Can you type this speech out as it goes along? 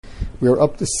We are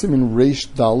up to Siman Reish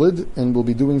Dalid, and we'll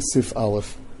be doing Sif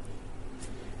Aleph.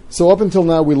 So up until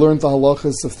now, we learned the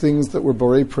halachas of things that were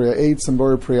Borei Priya Eitz and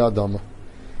Borei Priya Adama.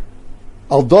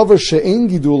 Al davar she'en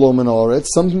gidulo min haaretz,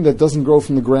 something that doesn't grow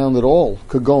from the ground at all.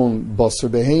 Kagon basar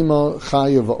behema,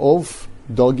 chaya va'ov,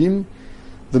 dogim,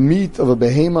 the meat of a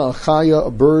behema, a chaya,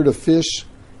 a bird, a fish,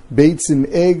 beitzim,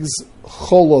 eggs,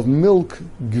 chol of milk,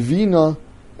 gvina,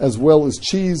 as well as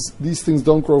cheese. These things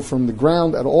don't grow from the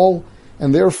ground at all,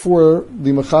 and therefore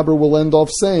the Mechaber will end off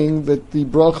saying that the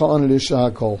bracha on it is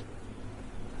shahakol.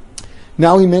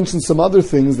 Now he mentions some other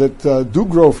things that do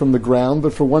grow from the ground,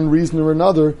 but for one reason or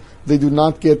another, they do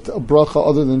not get a bracha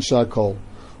other than shahakol.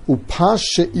 Upash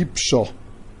she'ipsho,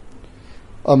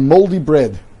 a moldy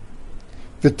bread.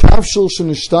 V'tavshil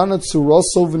shenishtana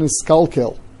tzuroso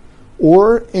v'niskalkel,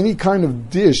 or any kind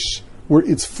of dish where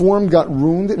its form got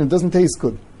ruined and it doesn't taste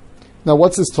good. Now,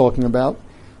 what's this talking about?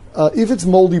 If it's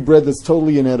moldy bread that's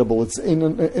totally inedible, it's in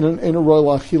a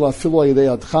royal achila filo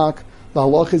yedei adchak, the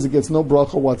halach is it gets no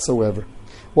bracha whatsoever.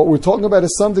 What we're talking about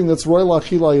is something that's royal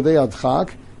achila yedei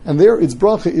adchak, and there its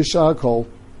bracha is shahakol.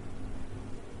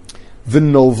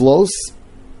 V'novlos,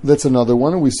 that's another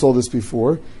one, and we saw this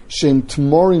before. Shem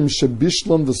tmorim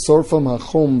shebishlam v'sorfam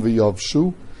hachom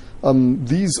v'yavshu.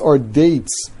 These are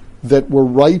dates that were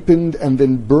ripened and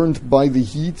then burnt by the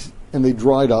heat, and they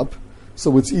dried up.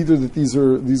 So it's either that these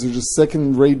are just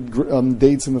second-rate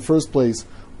dates in the first place,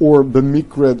 or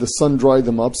b'mikra, the sun dried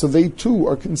them up. So they too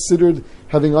are considered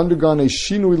having undergone a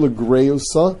shinui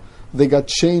legreusa. They got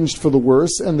changed for the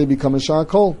worse, and they become a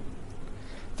shahakol.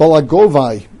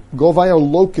 Valagovai, govai are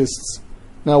locusts.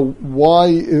 Now,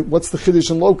 what's the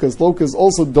chiddush in locusts? Locusts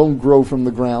also don't grow from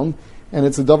the ground, and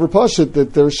it's a davar pashut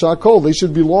that they're shahakol. They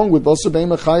should belong with basar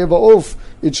be'ema chaya va'of.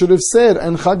 It should have said,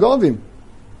 and chagovim.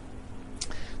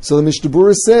 So the Mishnah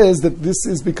Berurah says that this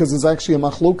is because there's actually a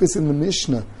machlokas in the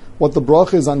Mishnah. What the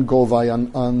bracha is on govai,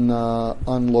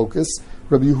 on locusts.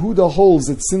 Rabbi Yehuda holds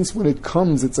that since when it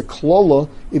comes, it's a klola,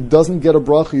 it doesn't get a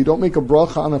bracha. You don't make a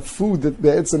bracha on a food that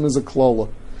be'etzem is a klola.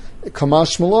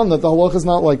 Kamash Malan, that the halach is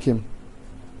not like him.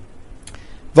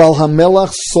 Val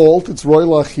hamelach, salt, it's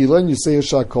royal achila, and you say a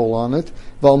shakol on it.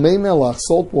 Val mei melach,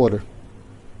 salt water.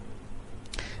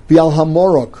 Vial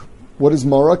hamorok, what is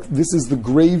morok? This is the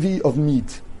gravy of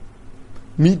meat.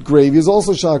 Meat gravy is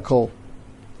also shakol.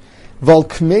 Val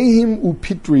kmehim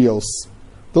upitrios,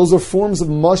 those are forms of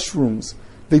mushrooms.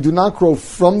 They do not grow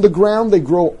from the ground, they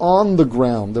grow on the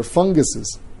ground. They're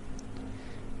funguses.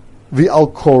 Vial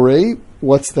korei,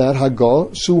 what's that?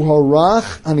 Hagah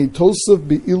shuharach anitosef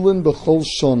beilin bechol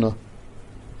shona.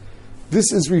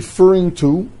 This is referring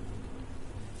to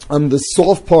the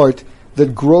soft part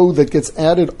that gets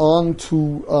added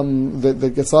onto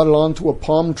that gets added onto a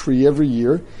palm tree every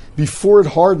year. Before it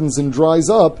hardens and dries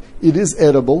up, it is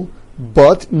edible,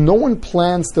 but no one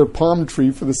plants their palm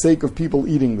tree for the sake of people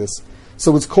eating this.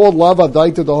 So it's called lava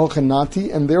daita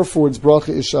dahochanati, and therefore its bracha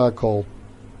is shahakol.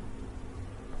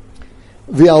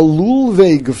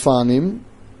 V'alulvei gefanim,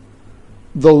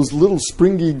 those little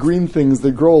springy green things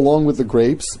that grow along with the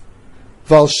grapes.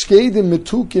 V'al shkedim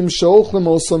metukim she'ochlem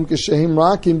osam keshehem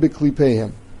rakim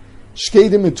beklipehem.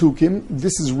 Shkedim metukim,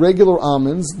 this is regular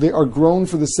almonds. They are grown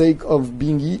for the sake of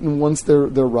being eaten once they're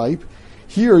ripe.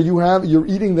 Here you're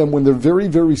eating them when they're very,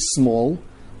 very small.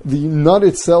 The nut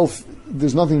itself,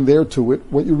 there's nothing there to it.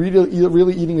 What you're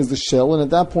really eating is the shell, and at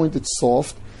that point it's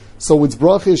soft. So it's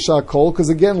bracha is shakol, because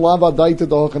again, lava daita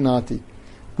dahochanati.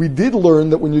 We did learn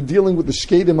that when you're dealing with the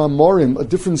shkedim amorim, a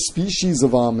different species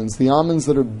of almonds, the almonds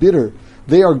that are bitter,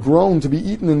 they are grown to be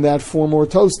eaten in that form or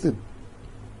toasted.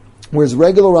 Whereas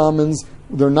regular almonds,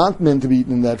 they're not meant to be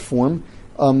eaten in that form.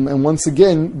 And once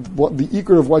again, the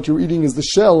ikar of what you're eating is the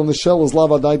shell, and the shell is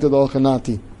lava daita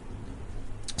dahochanati.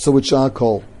 So it's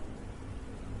shakol.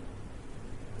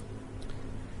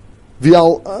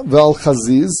 V'al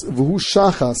chaziz v'hu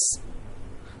shachas,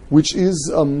 which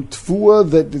is tvua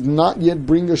that did not yet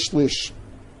bring a shlish.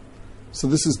 So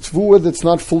this is tvua that's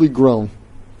not fully grown.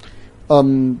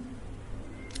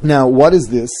 Now, what is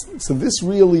this? So this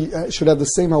really should have the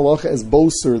same halacha as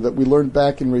boser that we learned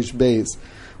back in Reish Beis,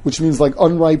 which means like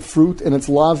unripe fruit, and it's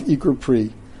lav ikar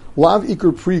pri. Lav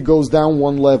ikar pri goes down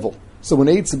one level. So when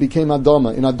Eitz, it became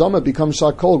Adama. In Adama, it becomes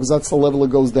Shahakol, because that's the level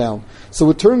it goes down. So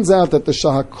it turns out that the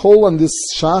Shahakol on this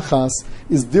Shachas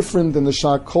is different than the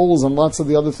Shahakols on lots of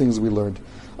the other things we learned.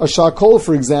 A Shahakol,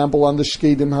 for example, on the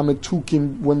Shkedim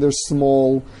Hametukim, when they're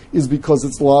small, is because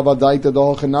it's Lava Daita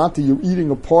Dahochanati. You're eating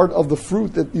a part of the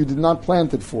fruit that you did not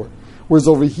plant it for. Whereas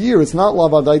over here, it's not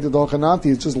Lava Daita Dahochanati,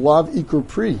 it's just Lav Ikar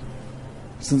Pri.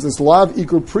 Since it's Lav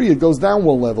Ikar Pri, it goes down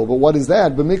one level. But what is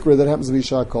that? B'mikra, that happens to be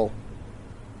Shahakol.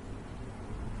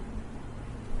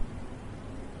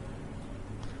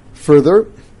 Further,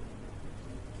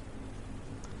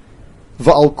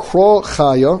 Va'al kro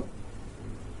chaya.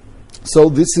 So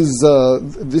this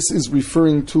is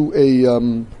referring to a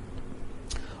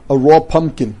raw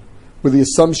pumpkin, where the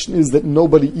assumption is that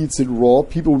nobody eats it raw.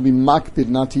 People would be makpid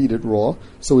not to eat it raw,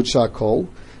 so it's shakol.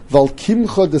 Val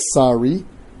kimcha desari,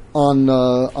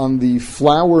 on the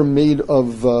flour made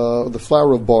of the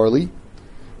flour of barley.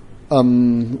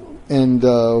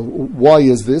 Why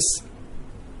is this?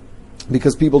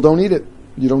 Because people don't eat it.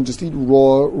 You don't just eat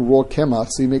raw kemach,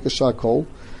 so you make a shakol.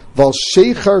 Val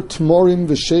sheichar tmorim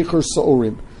v'sheichar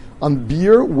sa'orim. On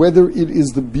beer, whether it is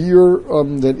the beer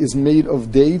that is made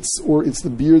of dates or it's the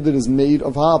beer that is made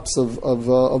of hops,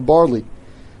 of barley.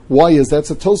 Why is that?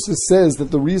 So Tosfos says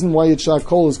that the reason why it's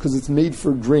shakol is because it's made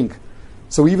for drink.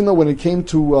 So even though when it came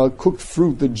to cooked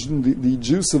fruit, the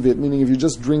juice of it, meaning if you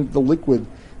just drink the liquid,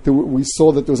 we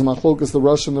saw that there was a machlokas, the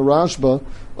Rosh and the Rashba.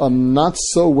 Not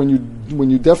so when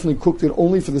you definitely cooked it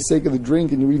only for the sake of the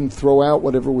drink, and you even throw out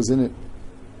whatever was in it.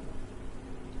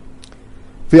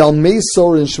 V'al mei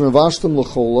sorin shemavashtem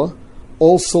l'chola,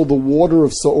 also the water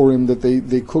of sorim that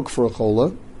they cook for a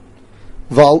chola.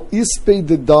 V'al ispei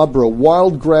de dabra,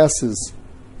 wild grasses.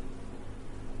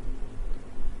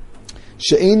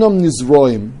 She'enam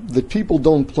nizroim, that people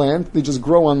don't plant, they just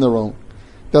grow on their own.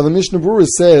 Now the Mishnah Berurah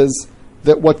says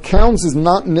that what counts is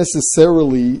not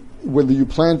necessarily whether you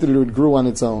planted it or it grew on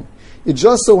its own. It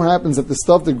just so happens that the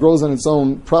stuff that grows on its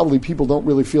own, probably people don't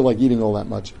really feel like eating all that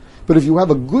much. But if you have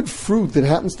a good fruit that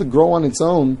happens to grow on its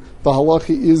own, the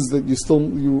halacha is that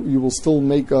you will still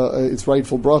make its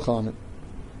rightful bracha on it.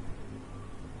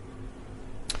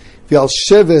 V'al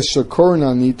shevesh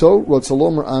shakorna nito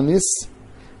rotzalomer anis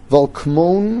v'al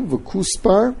kmon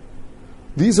v'kuspar.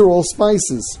 These are all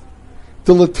spices.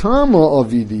 The latama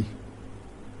avidi.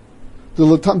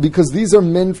 Because these are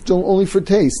meant only for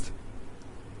taste.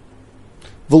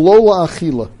 V'lo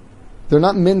la'achila. They're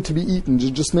not meant to be eaten. They're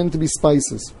just meant to be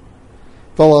spices.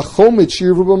 Vinegar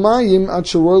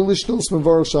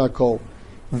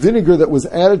that was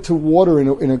added to water in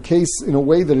a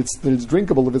way that it's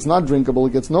drinkable. If it's not drinkable,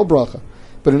 it gets no bracha.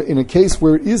 But in a case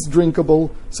where it is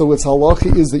drinkable, so its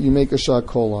halacha is that you make a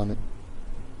shakol on it.